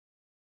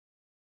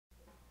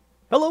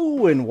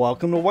Hello and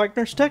welcome to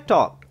Wagner's Tech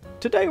Talk.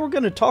 Today we're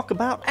going to talk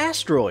about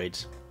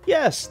Asteroids.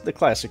 Yes, the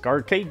classic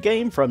arcade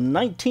game from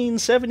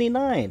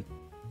 1979.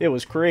 It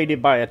was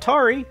created by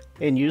Atari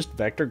and used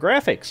vector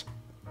graphics.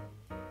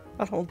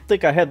 I don't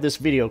think I had this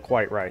video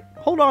quite right.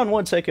 Hold on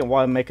one second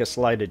while I make a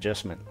slight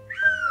adjustment.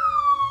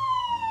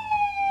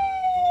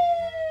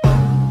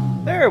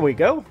 There we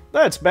go,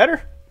 that's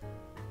better.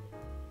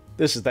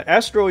 This is the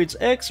Asteroids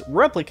X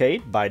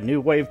Replicade by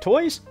New Wave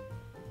Toys.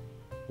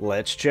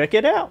 Let's check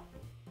it out.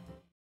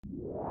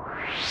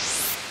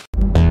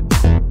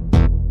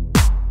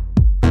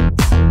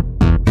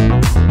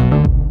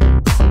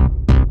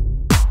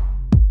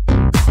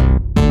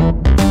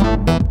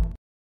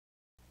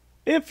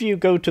 If you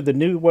go to the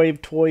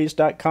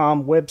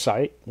newwavetoys.com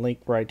website, link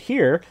right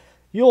here,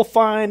 you'll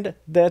find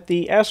that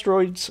the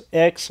Asteroids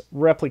X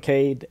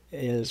Replicade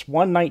is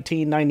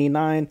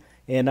 $119.99,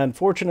 and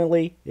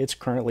unfortunately, it's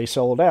currently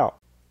sold out.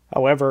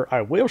 However,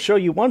 I will show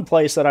you one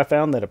place that I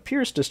found that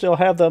appears to still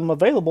have them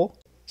available,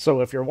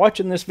 so if you're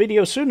watching this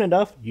video soon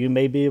enough, you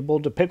may be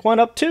able to pick one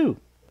up too.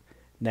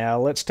 Now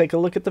let's take a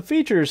look at the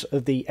features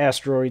of the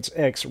Asteroids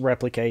X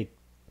Replicade.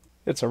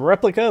 It's a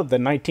replica of the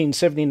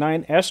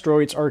 1979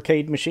 Asteroids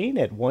arcade machine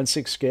at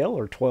 1/6 scale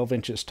or 12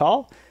 inches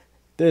tall.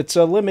 It's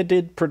a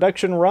limited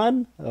production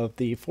run of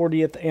the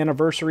 40th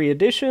anniversary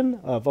edition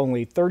of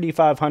only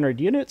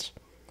 3,500 units.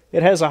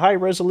 It has a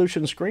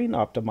high-resolution screen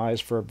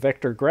optimized for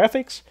vector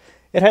graphics.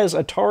 It has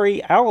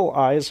Atari Owl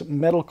Eyes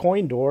metal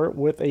coin door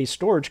with a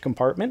storage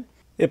compartment.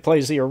 It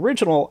plays the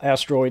original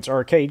Asteroids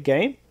arcade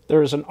game.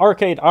 There is an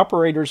arcade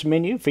operators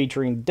menu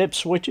featuring dip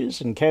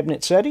switches and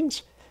cabinet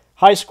settings.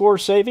 High score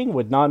saving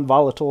with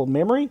non-volatile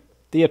memory,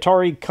 the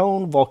Atari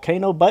Cone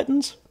Volcano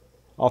buttons,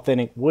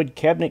 authentic wood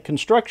cabinet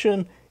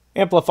construction,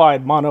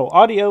 amplified mono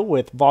audio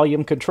with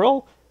volume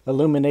control,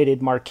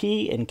 illuminated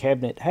marquee and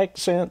cabinet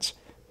accents,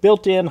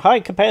 built-in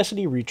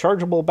high-capacity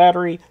rechargeable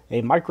battery,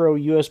 a micro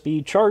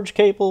USB charge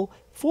cable,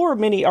 4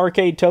 mini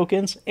arcade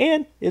tokens,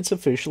 and it's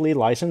officially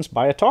licensed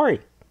by Atari.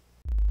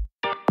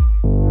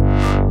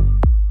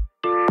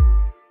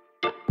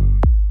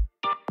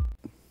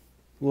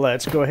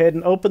 Let's go ahead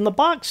and open the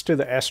box to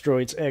the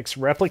Asteroids X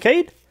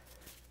Replicade.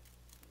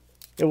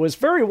 It was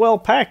very well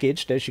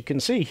packaged, as you can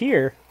see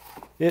here.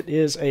 It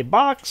is a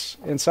box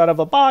inside of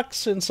a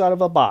box inside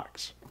of a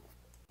box.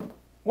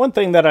 One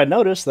thing that I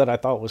noticed that I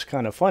thought was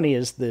kind of funny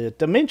is the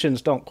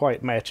dimensions don't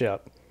quite match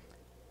up.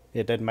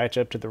 It didn't match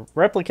up to the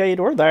Replicade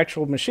or the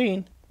actual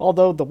machine,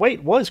 although the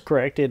weight was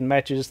correct. It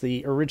matches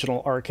the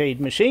original arcade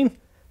machine.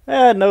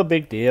 No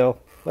big deal.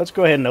 Let's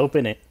go ahead and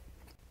open it.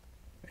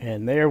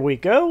 And there we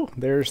go.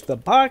 There's the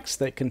box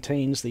that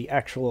contains the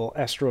actual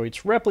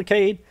Asteroids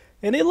Replicade,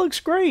 and it looks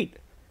great.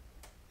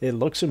 It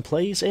looks and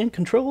plays and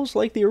controls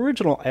like the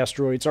original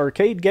Asteroids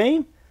arcade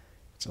game.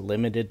 It's a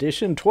limited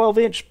edition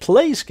 12-inch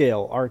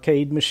play-scale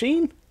arcade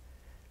machine.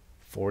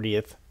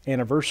 40th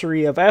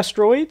anniversary of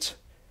Asteroids.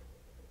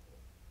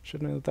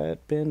 Shouldn't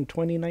that been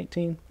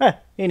 2019?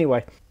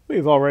 Anyway,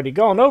 we've already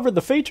gone over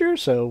the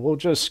features, so we'll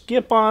just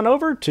skip on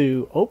over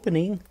to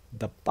opening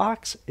the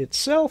box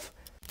itself.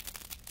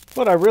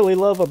 What I really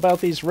love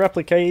about these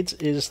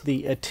Replicades is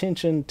the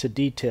attention to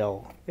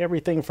detail.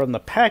 Everything from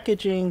the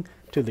packaging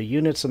to the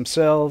units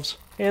themselves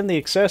and the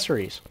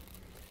accessories.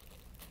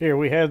 Here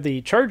we have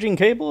the charging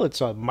cable.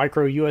 It's a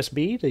micro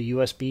USB to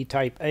USB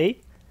Type A.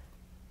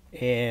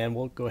 And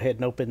we'll go ahead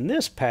and open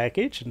this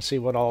package and see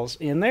what all's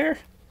in there.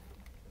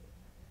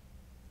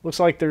 Looks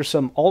like there's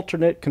some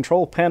alternate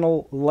control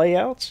panel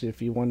layouts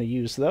if you want to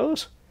use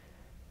those.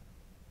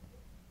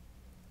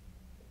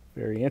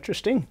 Very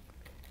interesting.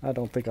 I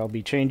don't think I'll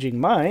be changing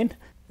mine.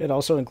 It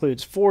also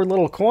includes 4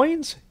 little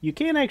coins. You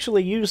can't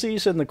actually use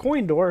these in the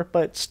coin door,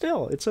 but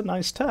still, it's a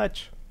nice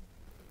touch.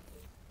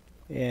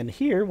 And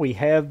here we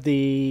have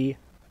the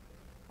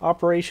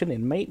operation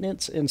and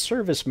maintenance and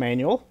service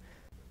manual.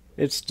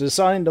 It's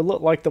designed to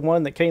look like the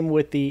one that came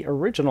with the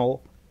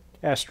original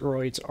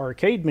Asteroids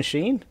arcade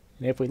machine.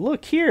 And if we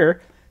look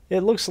here,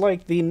 it looks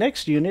like the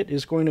next unit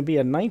is going to be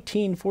a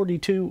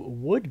 1942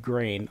 wood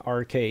grain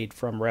arcade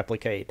from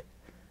Replicade.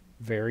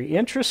 Very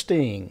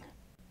interesting.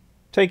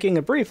 Taking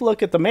a brief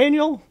look at the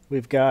manual,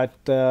 we've got,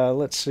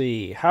 let's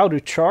see, how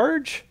to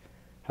charge,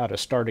 how to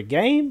start a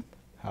game,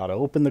 how to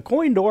open the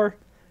coin door,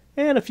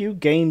 and a few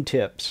game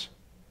tips.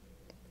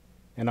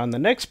 And on the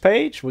next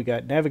page, we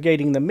got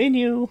navigating the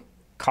menu,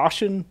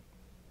 caution,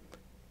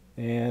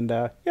 and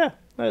yeah,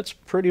 that's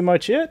pretty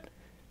much it.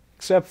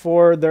 Except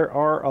for there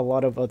are a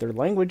lot of other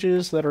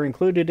languages that are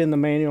included in the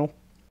manual.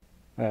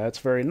 That's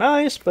very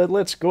nice, but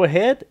let's go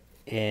ahead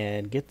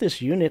and get this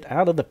unit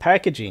out of the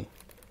packaging.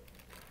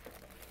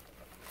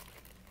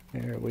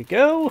 There we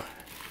go.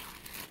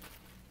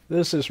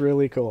 This is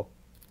really cool.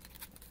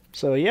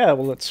 So yeah,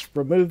 well, let's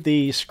remove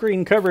the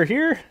screen cover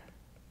here.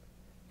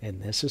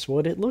 And this is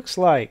what it looks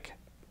like.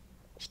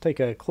 Let's take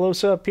a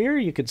close-up here.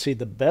 You can see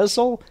the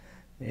bezel,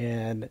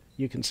 and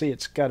you can see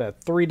it's got a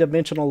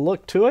 3-dimensional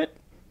look to it.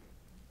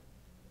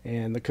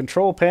 And the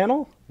control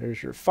panel,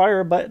 there's your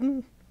fire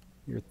button,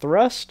 your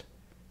thrust,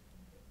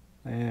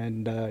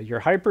 and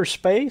your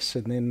hyperspace,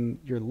 and then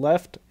your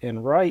left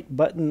and right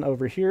button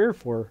over here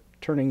for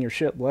turning your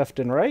ship left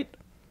and right.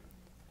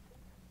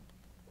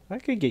 I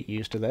could get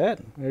used to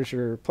that. There's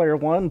your player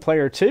 1,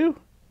 player 2,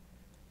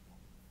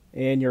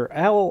 and your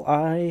owl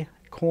eye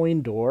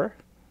coin door.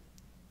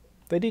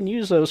 They didn't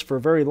use those for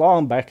very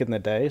long back in the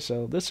day,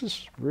 so this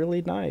is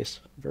really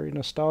nice, very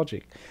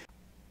nostalgic.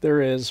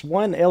 There is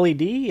one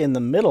LED in the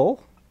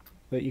middle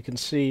that you can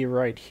see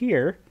right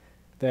here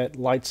that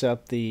lights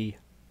up the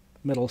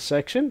middle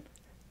section,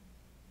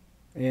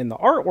 and the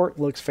artwork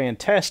looks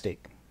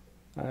fantastic.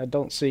 I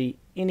don't see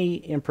any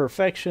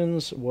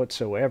imperfections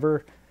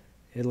whatsoever.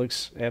 It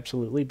looks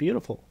absolutely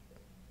beautiful.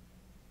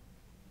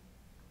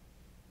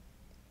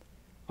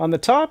 On the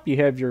top you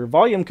have your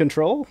volume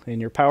control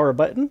and your power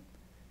button.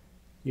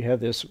 You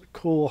have this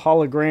cool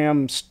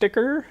hologram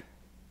sticker,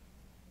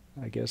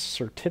 I guess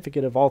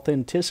certificate of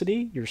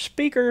authenticity, your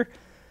speaker,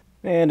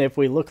 and if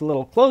we look a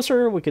little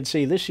closer we can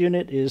see this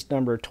unit is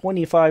number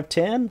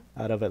 2510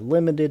 out of a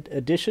limited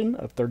edition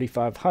of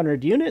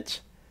 3,500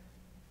 units.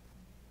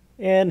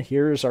 And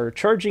here's our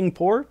charging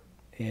port,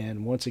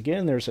 and once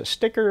again there's a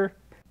sticker,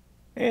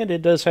 and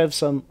it does have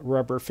some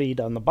rubber feet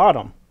on the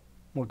bottom.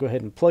 We'll go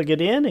ahead and plug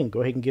it in and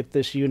go ahead and get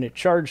this unit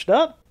charged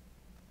up.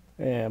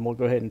 And we'll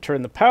go ahead and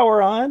turn the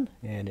power on,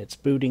 and it's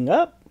booting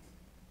up,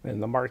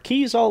 and the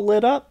marquee's all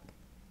lit up.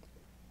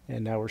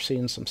 And now we're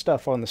seeing some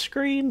stuff on the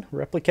screen.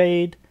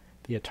 Replicade,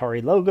 the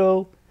Atari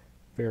logo,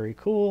 very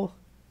cool.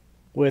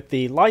 With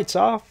the lights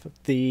off,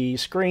 the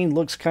screen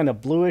looks kind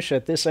of bluish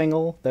at this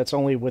angle. That's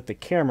only with the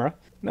camera.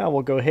 Now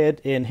we'll go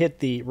ahead and hit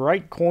the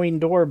right coin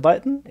door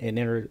button and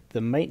enter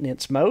the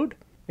maintenance mode.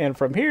 And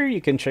from here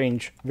you can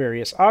change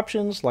various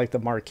options like the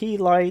marquee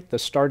light, the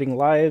starting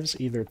lives,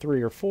 either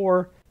 3 or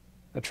 4,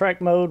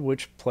 attract mode,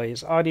 which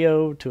plays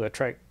audio to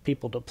attract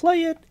people to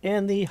play it,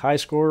 and the high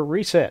score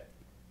reset.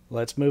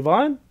 Let's move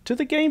on to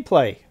the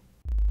gameplay.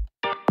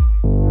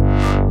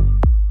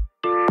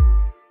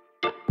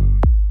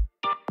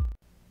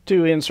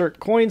 To insert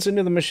coins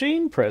into the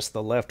machine, press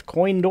the left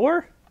coin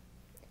door.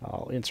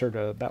 I'll insert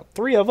about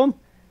 3 of them.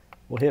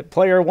 We'll hit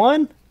player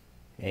 1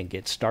 and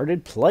get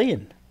started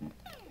playing.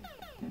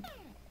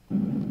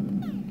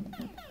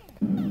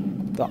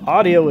 The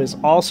audio is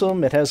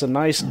awesome. It has a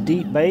nice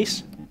deep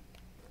bass.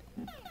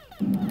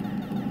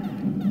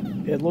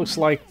 It looks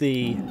like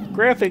the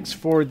graphics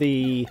for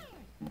the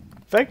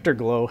vector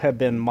glow have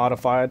been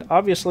modified.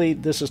 Obviously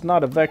this is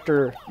not a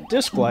vector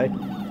display,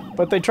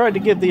 but they tried to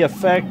give the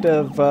effect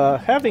of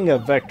having a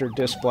vector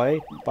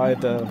display by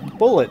the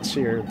bullets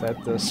here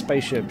that the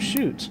spaceship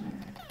shoots.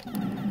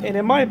 And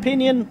in my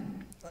opinion,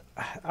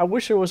 I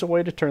wish there was a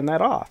way to turn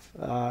that off.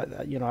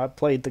 You know, I've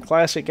played the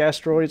classic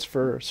Asteroids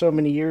for so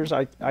many years.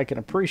 I can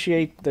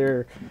appreciate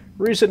their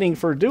reasoning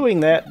for doing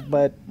that,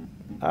 but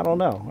I don't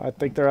know. I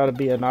think there ought to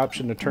be an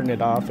option to turn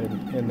it off,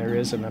 and there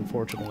isn't,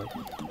 unfortunately.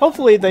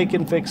 Hopefully they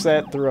can fix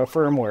that through a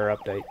firmware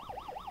update.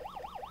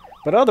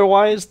 But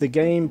otherwise, the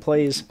game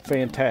plays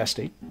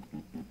fantastic.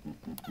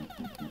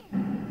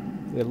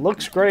 It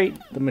looks great.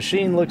 The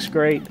machine looks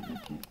great.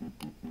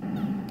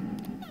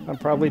 I'm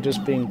probably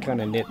just being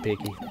kind of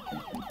nitpicky.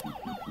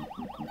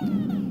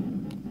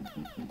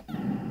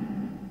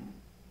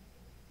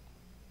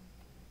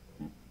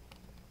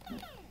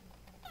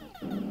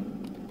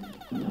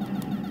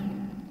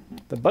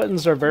 The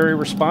buttons are very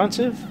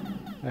responsive.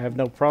 I have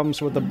no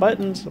problems with the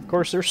buttons. Of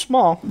course, they're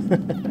small.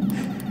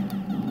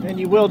 And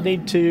you will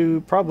need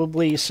to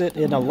probably sit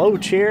in a low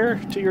chair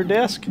to your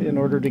desk in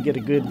order to get a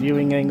good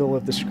viewing angle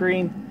of the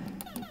screen.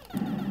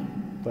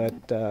 But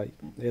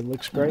it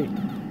looks great.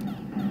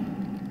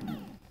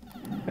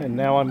 And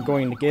now I'm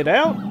going to get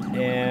out,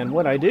 and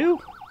when I do,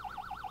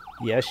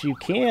 yes, you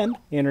can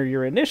enter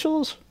your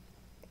initials,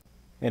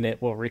 and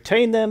it will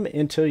retain them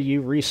until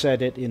you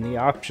reset it in the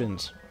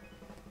options.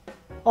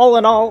 All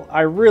in all,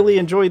 I really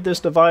enjoyed this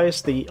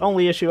device. The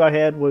only issue I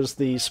had was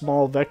the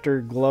small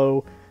vector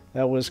glow.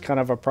 That was kind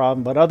of a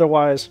problem, but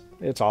otherwise,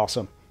 it's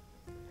awesome.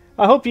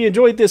 I hope you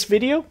enjoyed this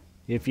video.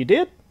 If you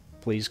did,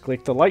 please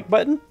click the like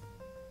button.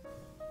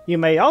 You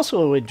may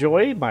also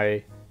enjoy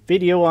my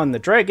video on the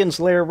Dragon's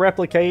Lair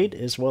Replicade,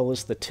 as well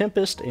as the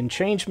Tempest and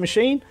Change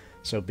Machine,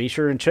 so be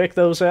sure and check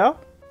those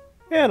out.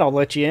 And I'll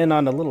let you in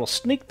on a little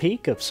sneak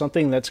peek of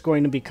something that's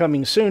going to be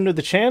coming soon to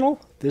the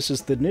channel. This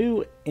is the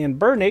new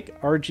Anbernic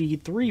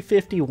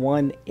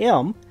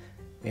RG351M,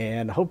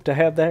 and hope to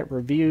have that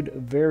reviewed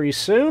very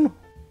soon.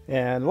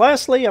 And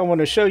lastly, I want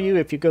to show you,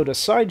 if you go to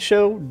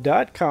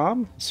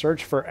sideshow.com,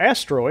 search for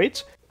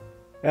Asteroids.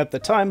 At the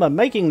time of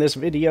making this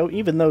video,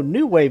 even though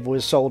New Wave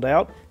was sold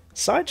out,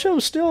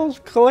 Sideshow's still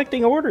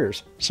collecting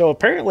orders. So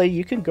apparently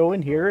you can go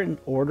in here and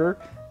order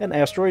an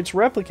Asteroids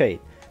Replicade.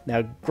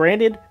 Now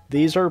granted,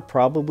 these are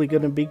probably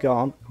going to be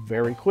gone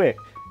very quick.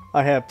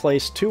 I have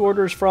placed 2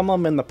 orders from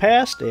them in the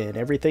past, and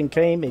everything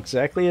came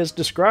exactly as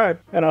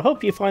described, and I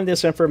hope you find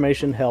this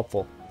information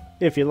helpful.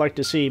 If you'd like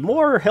to see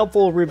more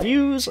helpful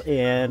reviews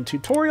and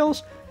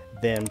tutorials,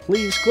 then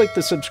please click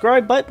the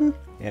subscribe button,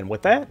 and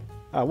with that,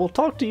 I will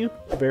talk to you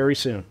very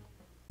soon.